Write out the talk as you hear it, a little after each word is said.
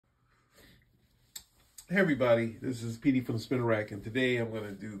Hey everybody, this is PD from the Spinner Rack, and today I'm going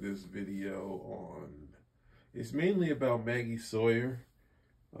to do this video on, it's mainly about Maggie Sawyer.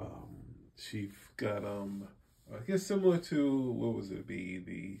 She got, I guess similar to, what was it,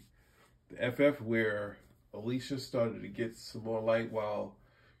 the FF, where Alicia started to get some more light while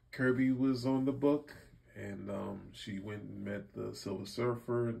Kirby was on the book, and she went and met the Silver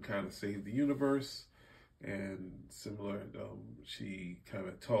Surfer and kind of saved the universe, and similar, she kind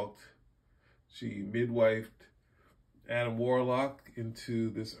of talked. She midwifed Adam Warlock into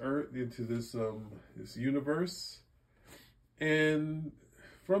this this universe, and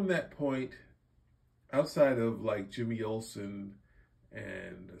from that point, outside of like Jimmy Olsen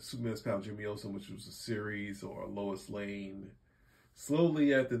and Superman's Pal Jimmy Olsen, which was a series, or Lois Lane,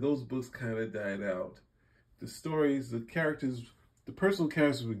 slowly after those books kind of died out, the stories, the characters, the personal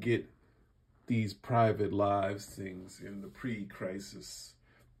characters would get these private lives things in the pre-crisis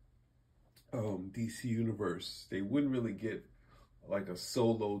DC universe. They wouldn't really get like a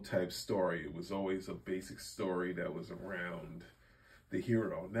solo type story. It was always a basic story that was around the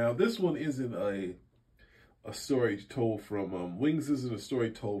hero. Now this one isn't a story told from Wings isn't a story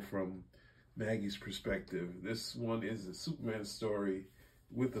told from Maggie's perspective. This one is a Superman story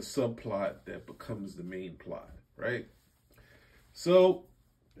with a subplot that becomes the main plot, right? So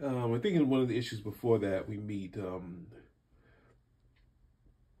I think in one of the issues before that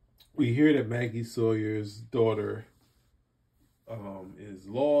we hear that Maggie Sawyer's daughter is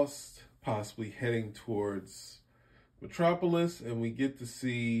lost, possibly heading towards Metropolis, and we get to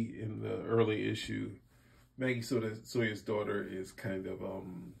see in the early issue, Maggie Sawyer's daughter is kind of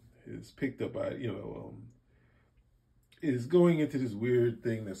is picked up by, is going into this weird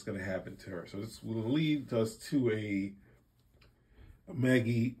thing that's going to happen to her. So this will lead us to a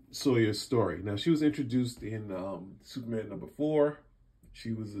Maggie Sawyer story. Now she was introduced in Superman #4.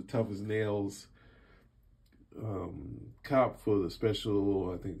 She was the tough as nails cop for the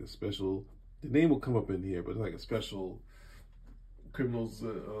special, the name will come up in here, but like a special criminals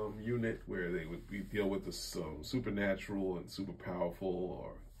unit where they would deal with the supernatural and super powerful,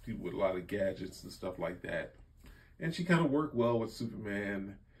 or people with a lot of gadgets and stuff like that. And she kind of worked well with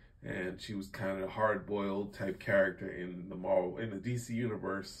Superman, and she was kind of a hard-boiled type character in the DC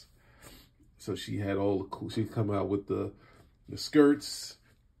universe. So she had all the cool, she'd come out with the skirts,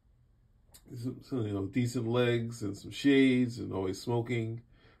 some, decent legs and some shades, and always smoking,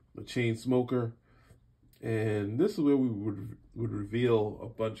 a chain smoker. And this is where we would reveal a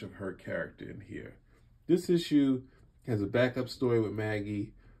bunch of her character in here. This issue has a backup story with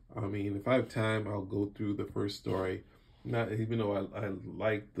Maggie. I mean, if I have time, I'll go through the first story. Not even though I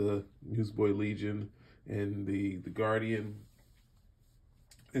like the Newsboy Legion and the Guardian.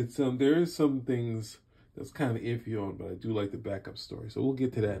 It's there is some things that's kind of iffy on, but I do like the backup story. So we'll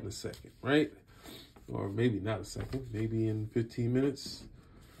get to that in a second, right? Or maybe not a second, maybe in 15 minutes.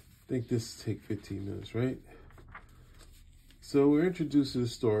 I think this take 15 minutes, right? So we're introduced to the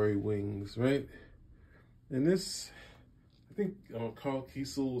story, Wings, right? And this, I think Karl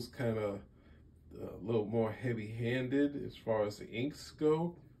Kesel was kind of a little more heavy-handed as far as the inks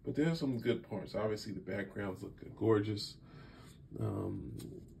go, but there's some good parts. Obviously, the backgrounds look gorgeous.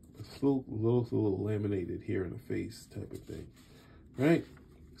 It's a little laminated here in the face type of thing, right?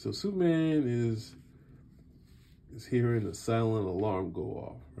 So Superman is hearing a silent alarm go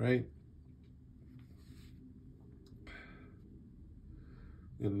off, right?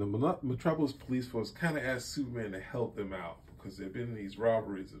 And the Metropolis police force kind of asked Superman to help them out because there have been these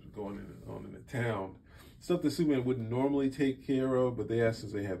robberies that are going on in the town. Stuff that Superman wouldn't normally take care of, but they asked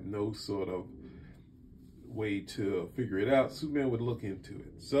since they have no sort of way to figure it out, Superman would look into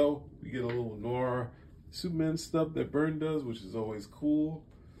it. So we get a little noir Superman stuff that Byrne does, which is always cool.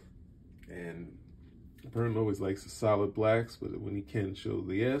 And Byrne always likes the solid blacks, but when he can, show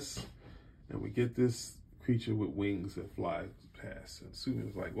the S. And we get this creature with wings that fly past, and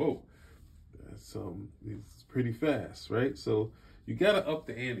Superman's like, "Whoa, that's it's pretty fast, right?" So you gotta up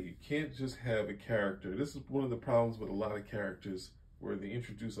the ante. You can't just have a character. This is one of the problems with a lot of characters, where they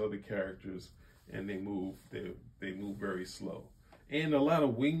introduce other characters and they move very slow. And a lot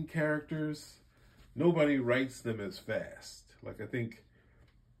of wing characters, nobody writes them as fast. Like I think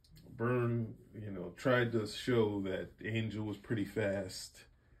Byrne, tried to show that Angel was pretty fast,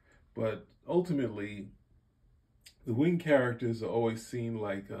 but ultimately the wing characters are always seen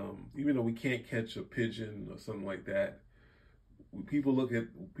like, even though we can't catch a pigeon or something like that, people look at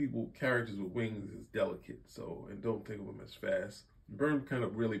characters with wings as delicate, so, and don't think of them as fast. Byrne kind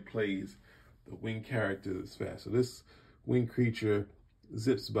of really plays the wing characters fast. So this wing creature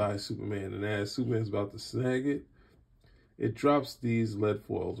zips by Superman, and as Superman's about to snag it, it drops these lead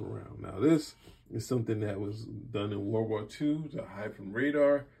foils around. Now this It's something that was done in World War II to hide from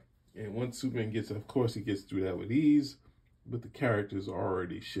radar. And once Superman gets, of course, he gets through that with ease, but the character's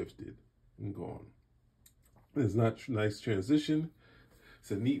already shifted and gone. It's not a nice transition.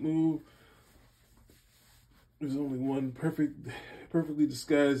 It's a neat move. There's only one perfectly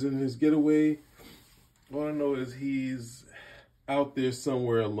disguised in his getaway. All I know is he's out there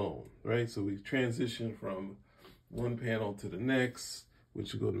somewhere alone, right? So we transition from one panel to the next,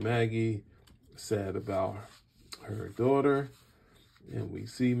 which will go to Maggie, sad about her daughter. And we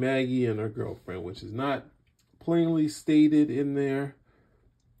see Maggie and her girlfriend, which is not plainly stated in there.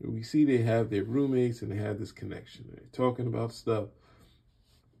 We see they have their roommates and they have this connection. They're talking about stuff.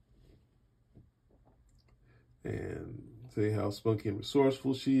 And say how spunky and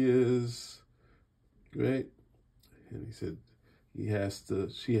resourceful she is, right? And he said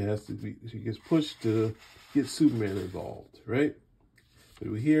she gets pushed to get Superman involved, right?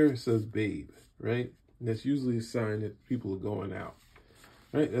 But we hear it says babe, right? And that's usually a sign that people are going out,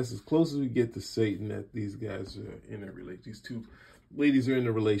 right? That's as close as we get to Satan that these guys are in a relationship. These two ladies are in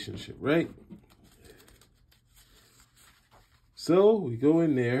a relationship, right? So we go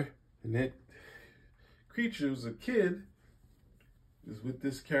in there, and that creature who's a kid is with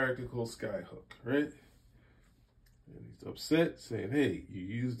this character called Skyhook, right? And he's upset, saying, hey, you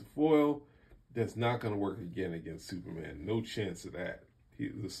used the foil. That's not going to work again against Superman. No chance of that.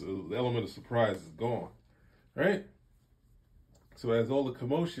 The element of surprise is gone, right? So as all the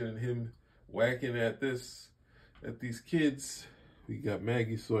commotion and him whacking at these kids, we got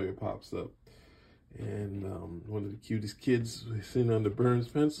Maggie Sawyer pops up. And one of the cutest kids sitting under Byrne's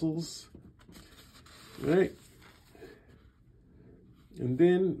pencils, right? And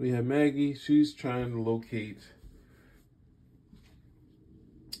then we have Maggie. She's trying to locate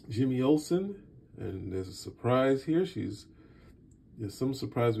Jimmy Olsen, and there's a surprise here. There's some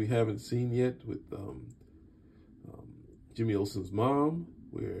surprise we haven't seen yet with Jimmy Olsen's mom,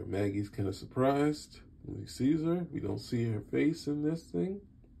 where Maggie's kind of surprised when he sees her. We don't see her face in this thing,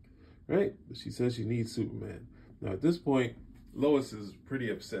 right? But she says she needs Superman. Now at this point, Lois is pretty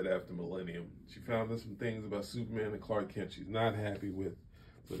upset after Millennium. She found out some things about Superman and Clark Kent she's not happy with.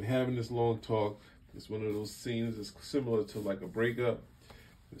 So they're having this long talk. It's one of those scenes that's similar to like a breakup.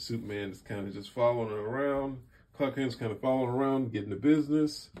 And Superman is kind of just following her around. Clark Kent's kind of following her around, getting the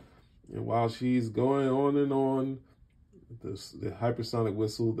business. And while she's going on and on, the hypersonic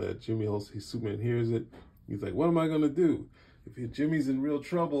whistle that Superman hears it. He's like, what am I going to do? If Jimmy's in real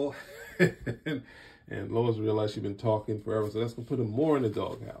trouble, and Lois realized she'd been talking forever, so that's going to put him more in the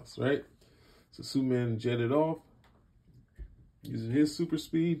doghouse, right? So Superman jetted off, using his super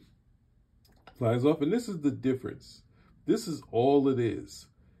speed, flies off, and this is the difference. This is all it is.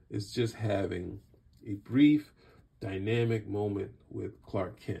 It's just having a brief, dynamic moment with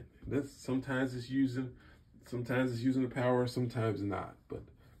Clark Kent. Sometimes it's using the power, sometimes not. But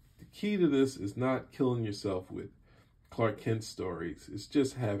the key to this is not killing yourself with Clark Kent stories. It's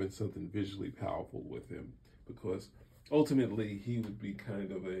just having something visually powerful with him, because ultimately he would be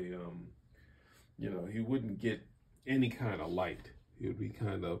kind of a, he wouldn't get any kind of light. It would be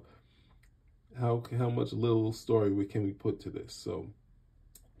kind of, how much little story can we put to this? So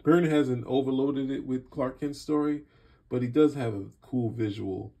Byrne hasn't overloaded it with Clark Kent's story, but he does have a cool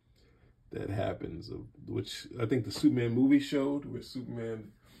visual that happens, which I think the Superman movie showed, where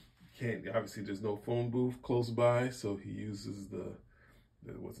Superman can't, obviously there's no phone booth close by, so he uses the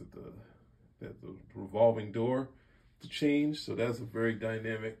revolving door to change. So that's a very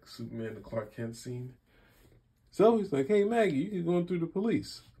dynamic Superman and Clark Kent scene. So he's like, hey Maggie, you can go in through the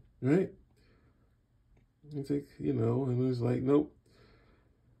police, right? He's like, and he's like, nope.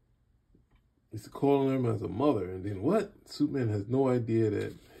 He's calling him as a mother, and then what? Superman has no idea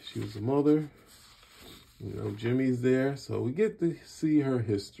that she was a mother. Jimmy's there, so we get to see her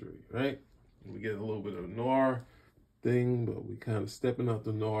history, right? We get a little bit of a noir thing, but we kind of stepping out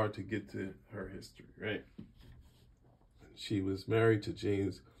the noir to get to her history, right? She was married to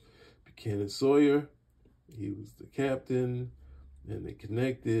James Buchanan Sawyer. He was the captain, and they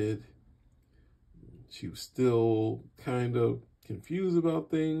connected. She was still kind of confused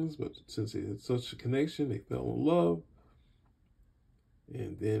about things, but since they had such a connection, they fell in love.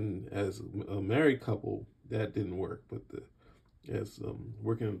 And then as a married couple, that didn't work. But as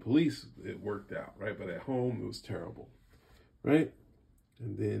working in police, it worked out, right? But at home, it was terrible, right?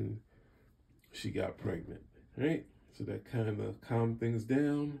 And then she got pregnant, right? So that kind of calmed things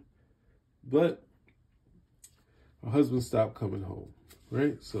down. But her husband stopped coming home,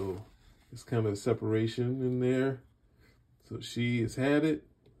 right? So it's kind of a separation in there. So she has had it.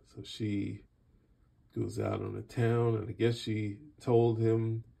 So she goes out on the town, and I guess she told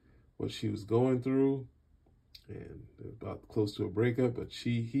him what she was going through, and they're about close to a breakup, but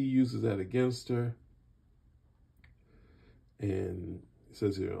he uses that against her. And it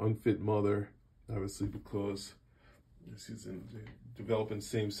says here, unfit mother, obviously because she's developing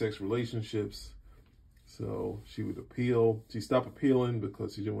same-sex relationships. So she would appeal. She stopped appealing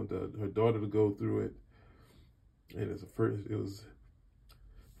because she didn't want her daughter to go through it. And it was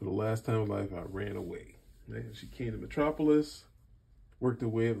for the last time in life, I ran away. Right? She came to Metropolis, worked her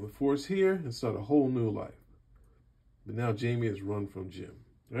way up the force here, and started a whole new life. But now Jamie has run from Jim,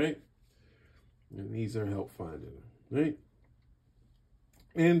 right? And needs our help finding her, right?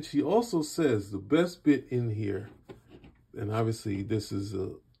 And she also says the best bit in here, and obviously this is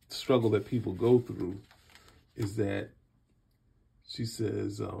a struggle that people go through, is that she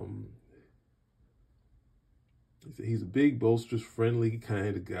says, he's a big, boisterous, friendly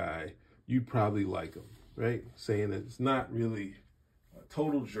kind of guy. You'd probably like him, right? Saying that it's not really a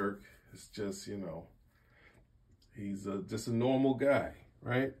total jerk. It's just, you know, he's just a normal guy,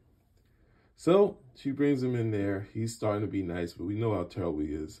 right? So she brings him in there. He's starting to be nice, but we know how terrible he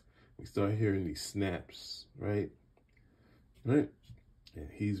is. We start hearing these snaps, right? Right? And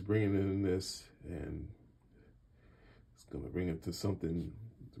he's bringing in this, and it's going to bring it to something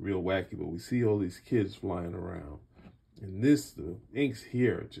real wacky, but we see all these kids flying around. And the inks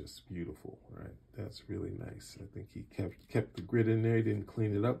here are just beautiful, right? That's really nice. I think he kept the grit in there. He didn't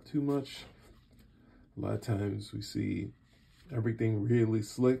clean it up too much. A lot of times we see everything really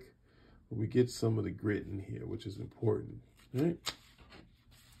slick, but we get some of the grit in here, which is important, right?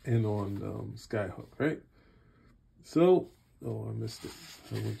 And on Skyhook, right? So, oh, I missed it.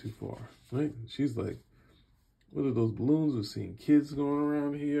 I went too far, right? She's like, what are those balloons? We're seeing kids going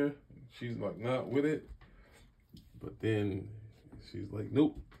around here. She's like, not with it. But then she's like,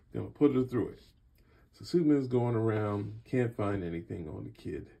 nope, gonna put her through it. So Superman's going around, can't find anything on the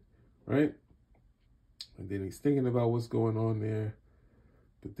kid, right? And then he's thinking about what's going on there.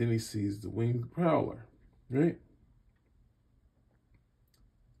 But then he sees the winged prowler, right?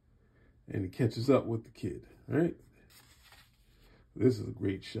 And he catches up with the kid, right? This is a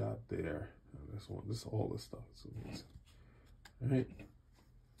great shot there. This all this stuff is amazing, right?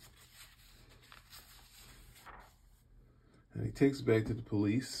 And he takes it back to the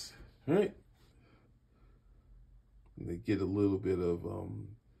police, right? And they get a little bit of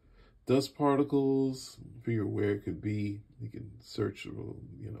dust particles, figure where it could be. You can search,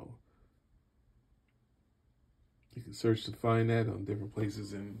 you know, you can search to find that on different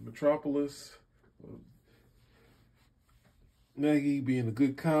places in Metropolis. Maggie, being a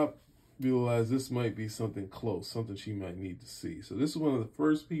good cop, realized this might be something close, something she might need to see. So this is one of the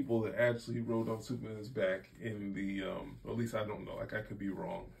first people that actually rode on Superman's back in the, or at least I don't know, like I could be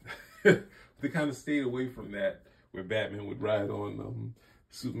wrong. They kind of stayed away from that, where Batman would ride on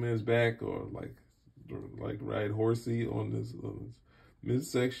Superman's back, or like ride horsey on this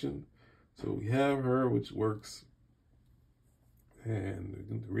midsection. So we have her, which works, and we're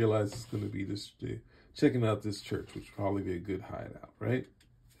going to realize it's going to be this, checking out this church, which would probably be a good hideout, right?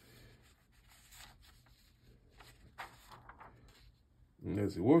 And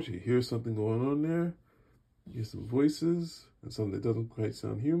as he walks, you hear something going on there. You hear some voices and something that doesn't quite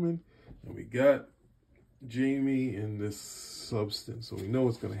sound human. And we got Jamie in this substance, so we know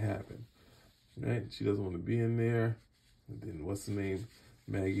what's going to happen, right? She doesn't want to be in there. And then what's the name?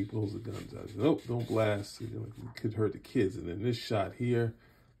 Maggie pulls the guns out. Nope, don't blast. You could hurt the kids. And then this shot here,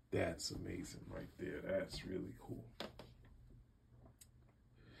 that's amazing right there. That's really cool.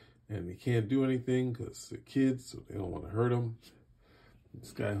 And they can't do anything because they're kids, so they don't want to hurt them.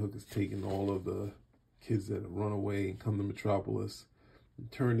 Skyhook is taking all of the kids that have run away and come to Metropolis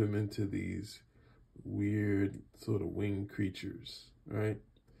and turn them into these weird sort of winged creatures, right?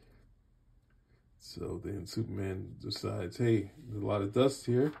 So then Superman decides, hey, there's a lot of dust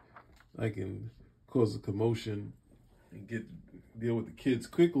here. I can cause a commotion and deal with the kids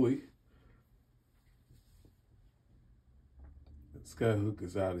quickly. And Skyhook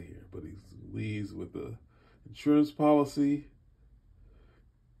is out of here, but he leaves with the insurance policy.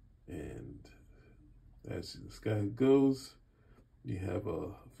 And as this guy goes, you have a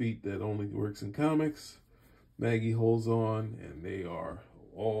feat that only works in comics. Maggie holds on, and they are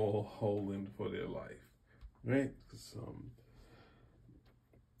all holding for their life, right?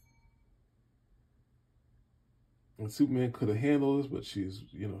 And Superman could have handled this, but she's,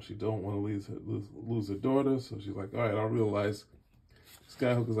 you know, she don't want to lose her daughter, so she's like, all right, I realize.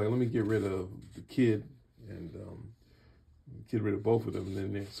 Skyhook is like, let me get rid of the kid, and get rid of both of them,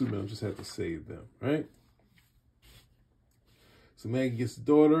 and then Superman just had to save them, right? So Maggie gets the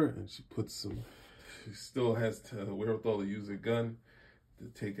daughter, and she still has to wherewithal to use a gun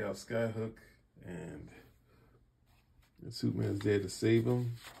to take out Skyhook, and Superman's there to save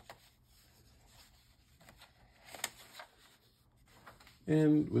him.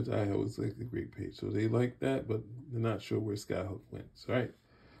 And which I always like a great page. So they like that, but they're not sure where Skyhook went. Right?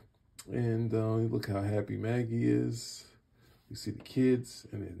 And look how happy Maggie is. You see the kids,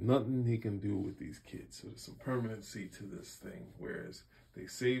 and there's nothing he can do with these kids. So there's some permanency to this thing, whereas they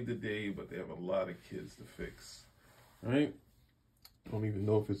saved the day, but they have a lot of kids to fix. Right? Don't even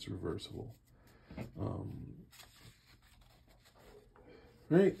know if it's reversible.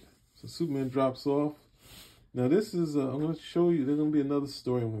 Right? So Superman drops off. Now this is, I'm going to show you, there's going to be another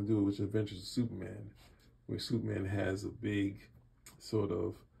story I'm going to do, which is Adventures of Superman, where Superman has a big sort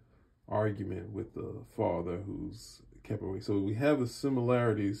of argument with the father who's kept away. So we have the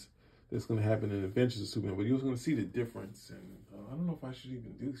similarities that's going to happen in Adventures of Superman, but you're going to see the difference. And I don't know if I should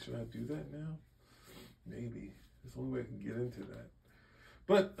even should I do that now? Maybe. It's the only way I can get into that.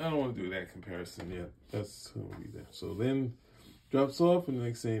 But I don't want to do that comparison yet. That's going to be there. So then drops off, and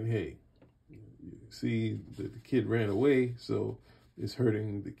they're saying, hey, you see the kid ran away, so it's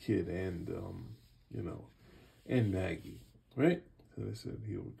hurting the kid and, and Maggie, right? So they said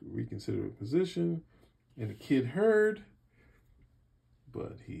he'll reconsider the position, and the kid heard,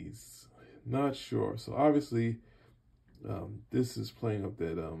 but he's not sure. So obviously, this is playing up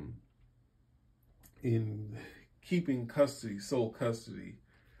that in keeping custody, sole custody,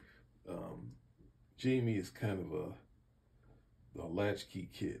 Jamie is kind of a latchkey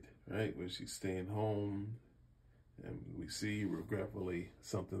kid, right? Where she's staying home, and we see regretfully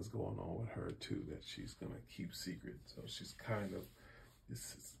something's going on with her too that she's gonna keep secret. So she's kind of,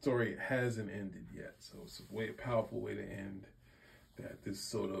 this story hasn't ended yet. So it's a powerful way to end that. This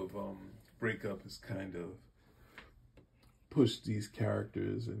sort of breakup has kind of pushed these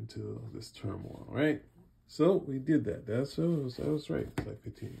characters into this turmoil, right? So we did that. That was right. It's like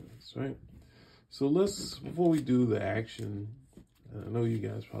 15 minutes, right? So before we do the action, I know you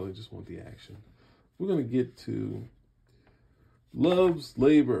guys probably just want the action. We're going to get to Love's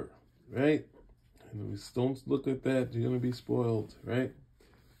Labor, right? And we don't look at that, you're going to be spoiled, right?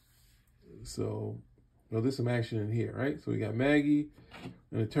 So, there's some action in here, right? So we got Maggie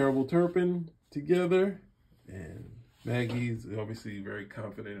and a Terrible Turpin together, and Maggie's obviously very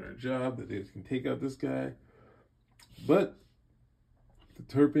confident in her job that they can take out this guy. But the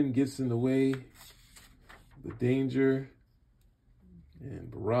Turpin gets in the way, the Danger and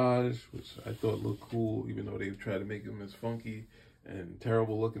Barrage, which I thought looked cool, even though they tried to make him as funky and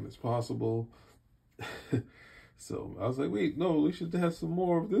terrible looking as possible. So I was like, wait, no, we should have some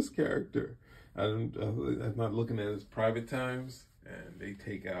more of this character. I'm not looking at his Private Times, and they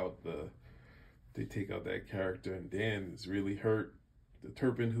take out that character, and Dan is really hurt. The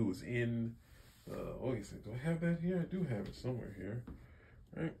Turpin who was in, he said, do I have that here? I do have it somewhere here,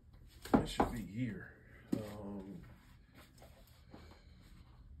 right? That should be here.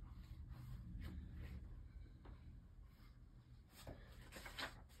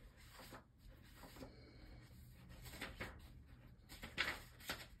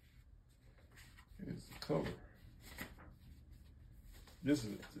 Here's the cover. This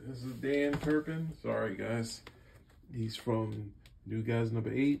is Dan Turpin. Sorry, guys. He's from New Guys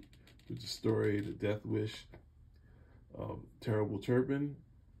number 8, with the story The Death Wish of Terrible Turpin.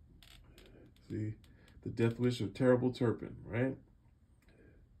 See, The Death Wish of Terrible Turpin, right?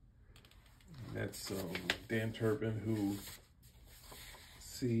 And that's Dan Turpin, who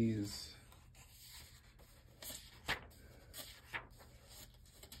sees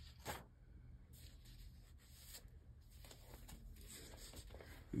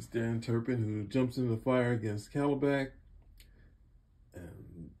It's Dan Turpin who jumps into the fire against Calabac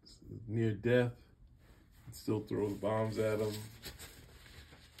and near death, and still throws bombs at him.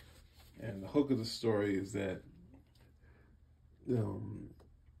 And the hook of the story is that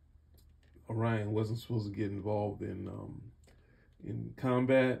Orion wasn't supposed to get involved in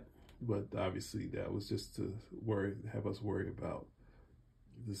combat, but obviously that was just to have us worry about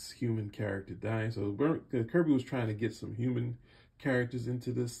this human character dying. So Kirby was trying to get some human characters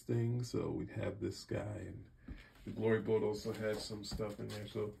into this thing, so we'd have this guy, and the Glory Boat also had some stuff in there.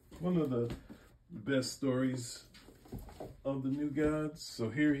 So one of the best stories of the New Gods.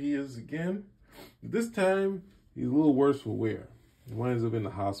 So here he is again. This time he's a little worse for wear. He winds up in the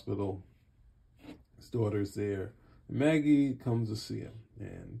hospital. His daughter's there. Maggie comes to see him,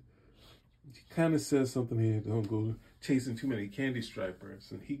 and he kind of says something here, don't go chasing too many candy stripers.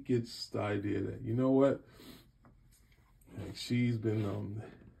 And he gets the idea that, you know what, like she's been,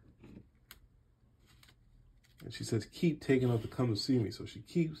 and she says, keep taking her to come to see me. So he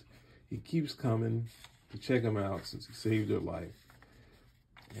keeps coming to check him out since he saved her life.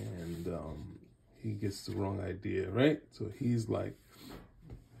 and he gets the wrong idea, right? So he's like,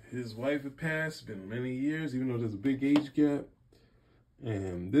 his wife had passed, been many years, even though there's a big age gap.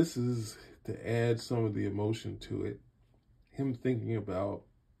 And this is to add some of the emotion to it. Him thinking about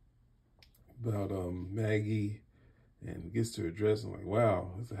Maggie, and gets to her address and like,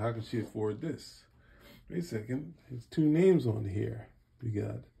 wow, how can she afford this? Wait a second, there's two names on here. We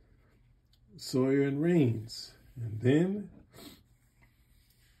got Sawyer and Raines. And then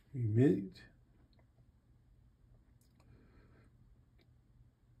we meet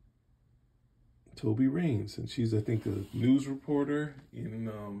Toby Raines, and she's, I think, a news reporter in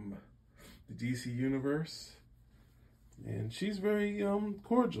the DC universe. And she's very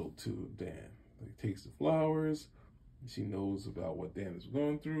cordial to Dan. Like, takes the flowers. She knows about what Dan is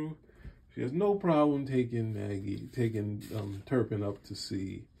going through. She has no problem taking Turpin up to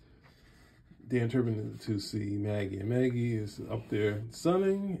see Dan Turpin to see Maggie. And Maggie is up there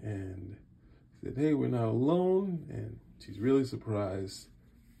sunning and said, hey, we're not alone. And she's really surprised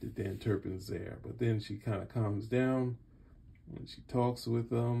that Dan Turpin's there. But then she kind of calms down and she talks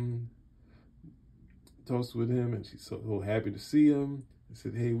with him, and she's so happy to see him. I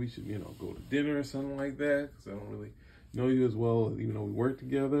said, hey, we should, go to dinner or something like that, because I don't really know you as well, even though we work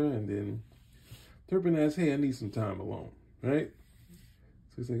together. And then Turpin asks, hey, I need some time alone, right?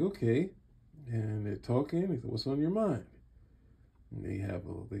 So he's like, okay. And they're talking. He said, what's on your mind? And they have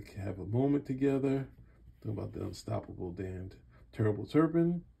a moment together, talking about the unstoppable damned terrible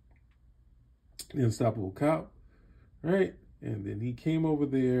Turpin, the unstoppable cop, right? And then he came over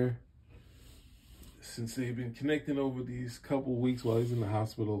there, since they've been connecting over these couple weeks while he's in the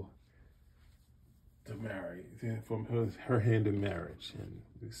hospital, to marry, from her hand in marriage. And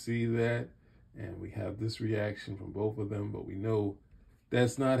we see that, and we have this reaction from both of them, but we know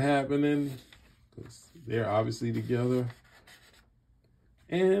that's not happening because they're obviously together.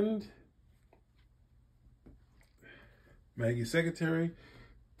 And Maggie's secretary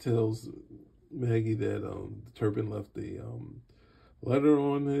tells Maggie that Turpin left the letter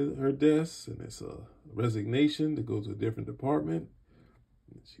on her desk, and it's a resignation to go to a different department.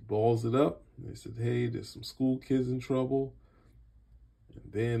 And she balls it up. And they said, hey, there's some school kids in trouble.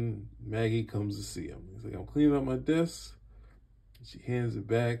 And then Maggie comes to see him. He's like, I'm cleaning up my desk. And she hands it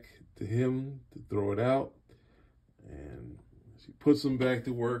back to him to throw it out. And she puts him back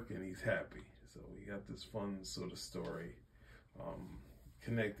to work, and he's happy. So we got this fun sort of story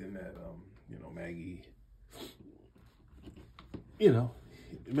connecting that, Maggie,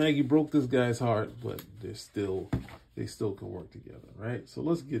 Maggie broke this guy's heart, but they still can work together, right? So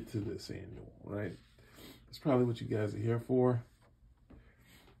let's get to this annual, right? That's probably what you guys are here for.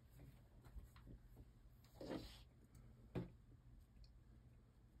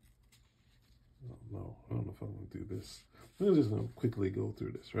 No, I don't know if I'm going to do this. I'm just going to quickly go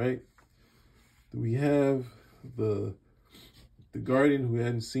through this, right? We have the Guardian who we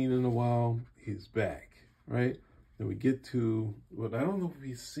hadn't seen in a while. He's back, right? Then we get to, I don't know if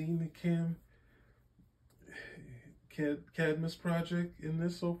we've seen the Cadmus project in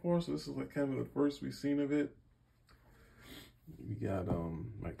this so far. So this is like kind of the first we've seen of it. We got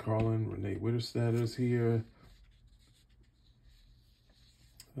like Karl and Renee Witterstadt is here.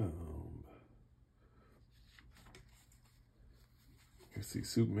 You see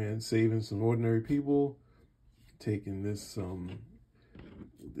Superman saving some ordinary people, taking this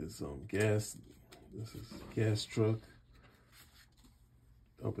gas truck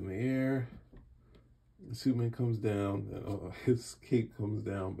up in the air. And Superman comes down, and his cape comes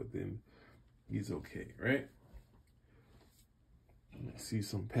down, but then he's okay, right? And I see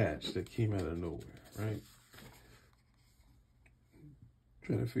some patch that came out of nowhere, right?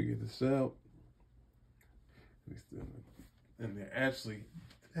 Trying to figure this out. And they're actually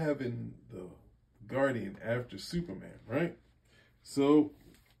having the Guardian after Superman, right? So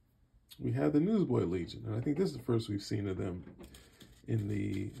we have the Newsboy Legion, and I think this is the first we've seen of them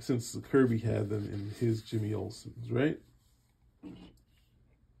since Kirby had them in his Jimmy Olsen's, right?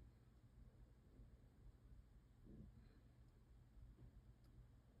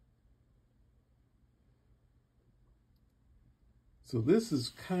 So this is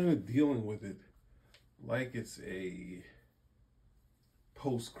kind of dealing with it like it's a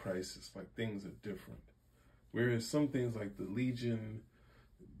post-crisis, like things are different. Whereas some things like the Legion,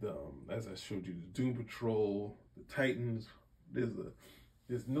 as I showed you, the Doom Patrol, the Titans,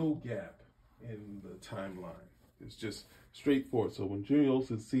 there's no gap in the timeline. It's just straightforward. So when Jimmy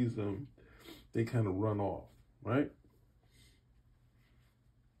Olsen sees them, they kind of run off, right?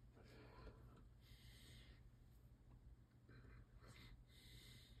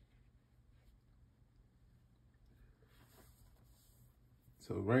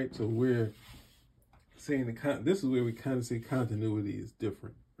 So, right? So we're saying this is where we kind of say continuity is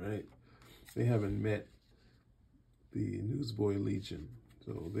different, right? They haven't met the Newsboy Legion.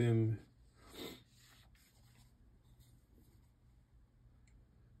 So then,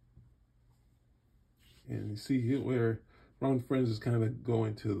 and you see here where Ron Friends is kind of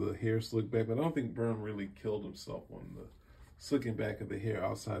going to the hair slick back, but I don't think Byrne really killed himself on the slicking back of the hair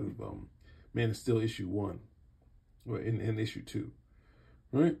outside of Man of Steel issue 1, or in issue 2,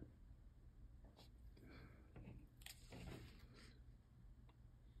 right?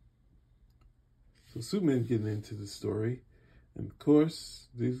 So Superman getting into the story, and of course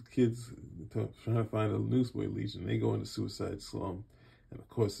these kids trying to find a Newsboy Legion. They go into Suicide Slum, and of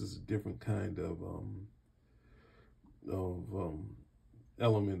course there's a different kind of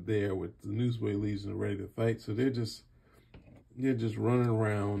element there with the Newsboy Legion ready to fight. So they're just running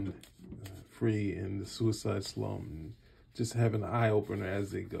around free in the Suicide Slum and just having an eye opener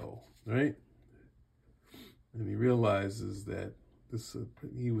as they go, right? And he realizes that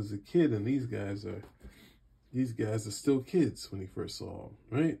he was a kid, and these guys are still kids when he first saw them,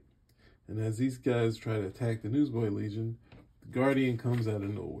 right? And as these guys try to attack the Newsboy Legion, the Guardian comes out of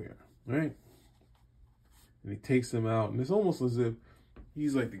nowhere, right? And he takes them out, and it's almost as if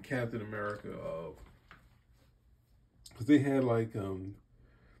he's like the Captain America of, because they had like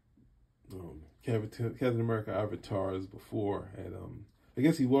Captain America avatars before, and I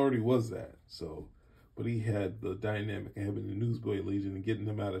guess he already was that. So, but he had the dynamic of having the Newsboy Legion and getting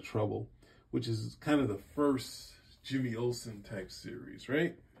them out of trouble, which is kind of the first Jimmy Olsen type series,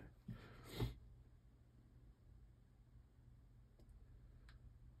 right?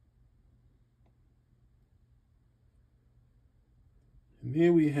 And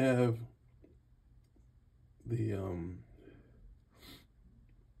here we have the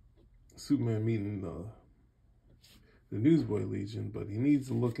Superman meeting the Newsboy Legion, but he needs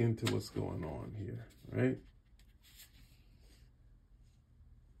to look into what's going on here, right?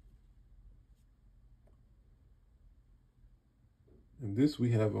 And this,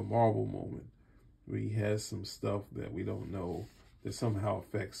 we have a Marvel moment where he has some stuff that we don't know that somehow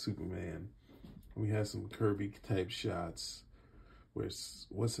affects Superman. We have some Kirby type shots where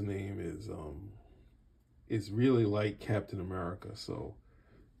what's the name is really like Captain America. So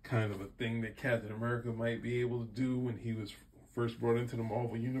kind of a thing that Captain America might be able to do when he was first brought into the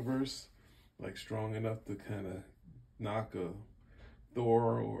Marvel Universe, like strong enough to kind of knock a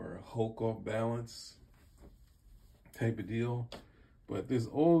Thor or a Hulk off balance type of deal. But there's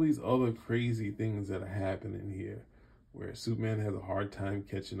all these other crazy things that are happening here where Superman has a hard time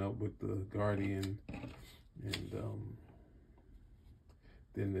catching up with the Guardian, and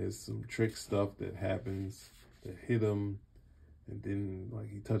then there's some trick stuff that happens that hit him, and then like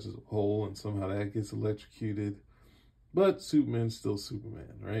he touches a pole and somehow that gets electrocuted. But Superman's still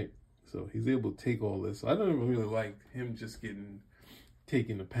Superman, right? So he's able to take all this. So I don't even really like him just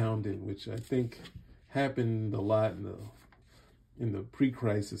taking a pounding, which I think happened a lot in the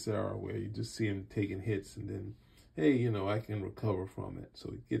pre-crisis era, where you just see him taking hits and then, hey, you know, I can recover from it.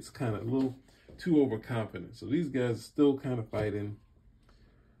 So he gets kind of a little too overconfident. So these guys are still kind of fighting.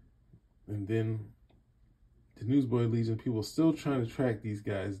 And then the Newsboy Legion, people are still trying to track these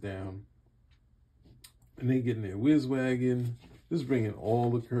guys down. And they get in their whiz wagon. This is bringing all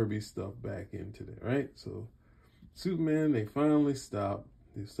the Kirby stuff back into there, right? So Superman, they finally stop.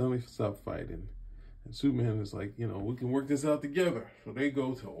 They finally stop fighting. And Superman is like, you know, we can work this out together. So they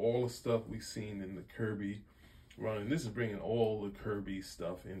go to all the stuff we've seen in the Kirby run. And this is bringing all the Kirby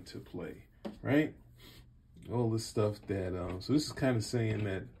stuff into play, right? All the stuff that, so this is kind of saying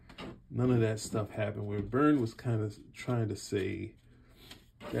that none of that stuff happened, where Byrne was kind of trying to say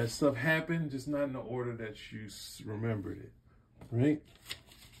that stuff happened, just not in the order that you remembered it, right?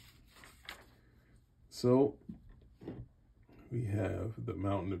 So we have the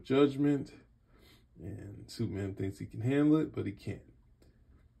Mountain of Judgment, and Superman thinks he can handle it, but he can't.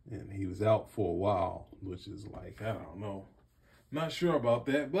 And he was out for a while, which is like, I don't know, not sure about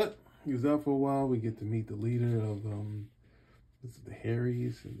that, but he was out for a while. We get to meet the leader of this is the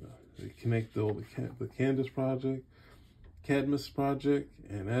Harrys, and they connect all the Cadmus Project,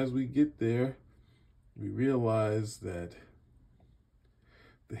 and as we get there, we realize that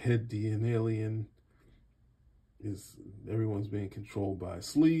the head DNA alien everyone's being controlled by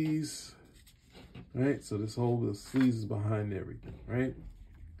sleaze, right? So this whole sleaze is behind everything, right?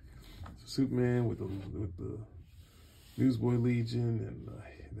 So Superman with the Newsboy Legion and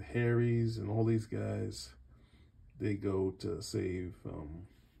the Harrys and all these guys, they go to save, I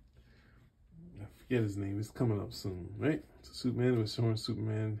forget his name, it's coming up soon, right? So Superman was showing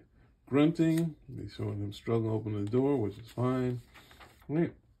Superman grunting, they're showing him struggling to open the door, which is fine.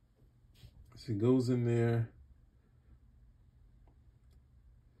 right? So he goes in there.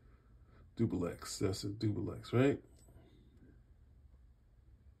 Duplex, that's a duplex, right?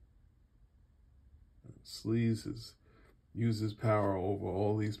 Sleaze uses power over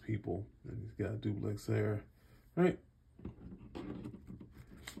all these people, and he's got a duplex there, right?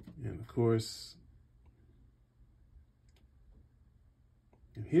 And of course,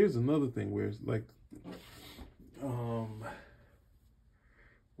 and here's another thing where it's like,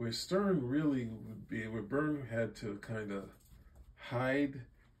 where Stern really would be, where Byrne had to kind of hide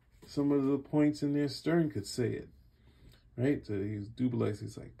some of the points in there. Stern could say it, right? So he's duplex.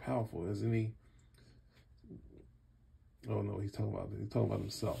 He's like powerful, isn't he? Oh no, he's talking about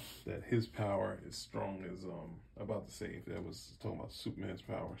himself. That his power is strong as about to say if that was talking about Superman's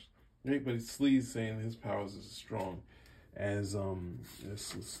powers, right? But it's Sleaze saying his powers is as strong as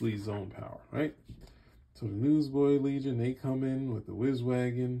Sleaze's own power, right? So the Newsboy Legion, they come in with the whiz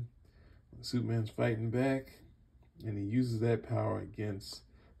wagon. Superman's fighting back, and he uses that power against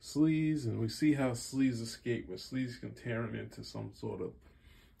Sleaze, and we see how Sleaze escaped, where Sleaze can tear him into some sort of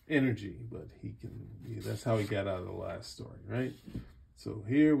energy, but he can, that's how he got out of the last story, right? So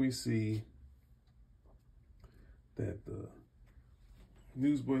here we see that the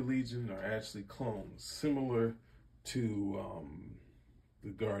Newsboy Legion are actually clones, similar to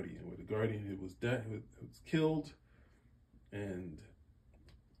the Guardian, where the Guardian it was killed, and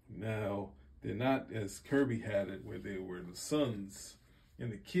now they're not as Kirby had it, where they were the sons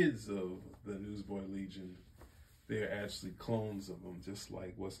and the kids of the Newsboy Legion. They're actually clones of them, just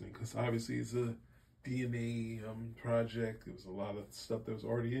like what's name, because obviously it's a DNA project. There was a lot of stuff that was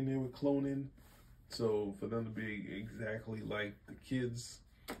already in there with cloning. So for them to be exactly like the kids,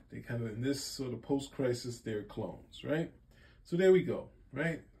 they kind of, in this sort of post-crisis, they're clones, right? So there we go,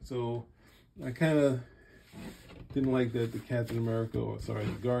 right? So I kind of didn't like that the Captain America, or sorry,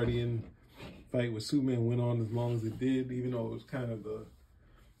 the Guardian fight with Superman went on as long as it did, even though it was kind of the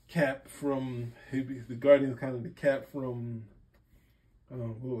cap from, the Guardian kind of the cap from,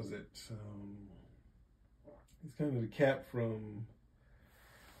 what was it? It's kind of the cap from,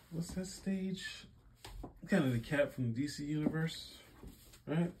 what's that stage? Kind of the cap from the DC Universe,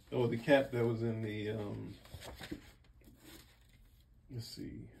 right? Or the cap that was in the, let's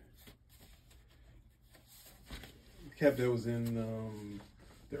see. The cap that was in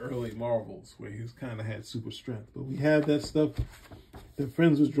the early Marvels, where he was kind of had super strength. But we have that stuff that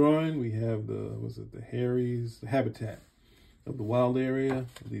Friends was drawing. We have the, was it the Harry's, the habitat of the wild area,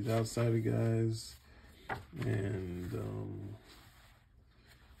 these outsider guys. And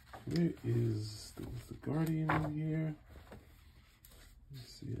where is the Guardian in here?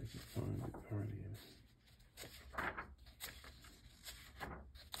 Let's see if I can find the Guardian.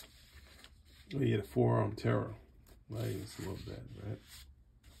 Oh yeah, the forearm terror. I just love that, right?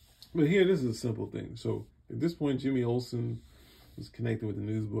 But here, this is a simple thing. So at this point, Jimmy Olsen was connected with the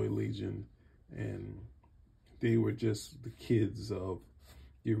Newsboy Legion, and they were just the kids of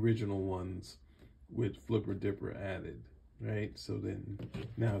the original ones with Flipper Dipper added, right? So then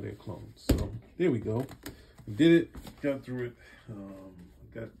now they're clones. So there we go. We did it, got through it.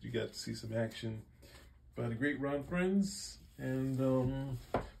 You got to see some action by the great Ron Friends and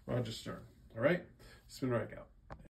Roger Stern. All right, Spin Rack out.